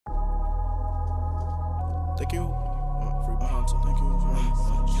Thank you. Free Hunter. Thank you very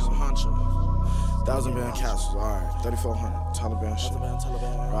much. Count Hunter. Thouxanband castles. Alright. 3400. Taliban shit.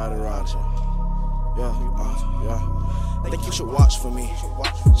 Roger. Yeah. Think you should watch for me.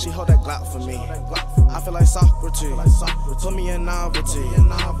 She hold that Glock for me. I feel like Socrates. Put me in novelty.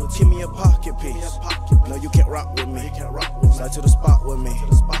 Give me a pocket piece. No, you can't rock with me. Slide to the spot with me.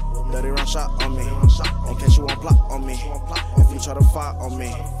 Dirty round shot on me. In case you want plot on me. If you try to fight on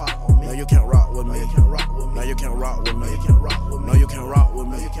me. No, you can't rock with me. No, you can't rock with me. No, you can't rock with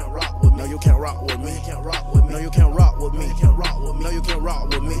me. No, you can't rock with me. No, you can't rock with me. No, you can't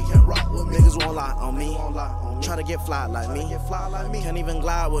rock with me. Niggas won't lie on me. Try to get fly like me. Can't even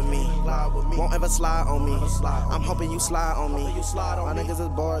glide with me. Won't ever slide on me. I'm hoping you slide on me. My niggas is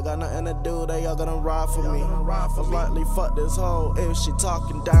bored, got nothing to do. They all gonna ride for me. Most likely fuck this hoe if she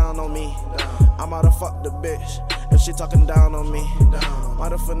talking down on me. I might've fucked the bitch if she talking down on me.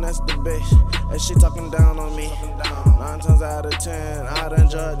 Might've finessed the bitch if she talking down on me. 9 times out of 10, I done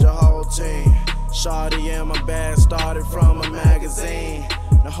judge a whole team. Shawty in my bag started from a magazine.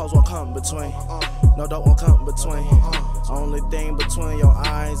 No hoes won't come between. No dope won't come between. Only thing between your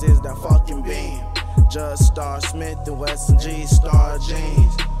eyes is that fucking beam. Just Star Smith and Wesson G-Star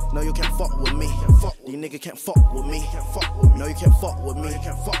jeans. No, you can't fuck with me. These niggas can't fuck with me. No, you can't fuck with me. These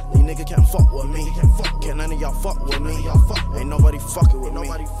niggas can't fuck with me. Can't none of y'all fuck with me. Ain't nobody fucking with me.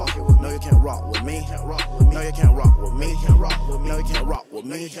 No, you can't rock with me. No, you can't rock with me. No, you can't rock with me.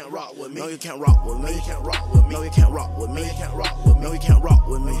 No, you can't rock with me. No, you can't rock with me. No, you can't rock with me. No, you can't rock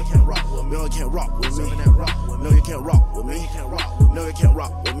with me. No, you can't rock with me. No, you can't rock with me. No, you can't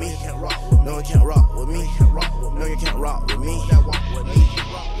rock with me. No, you can't rock with me. No, you can't rock with me.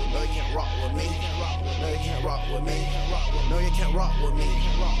 No, you can't rock with me. No, you can't rock with me.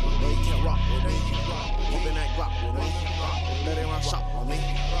 No, you can't rock with me. Keeping that Glock with me. Let it run shot with me.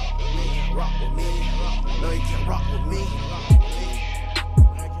 No, you can't rock with me. No, you can't rock with me.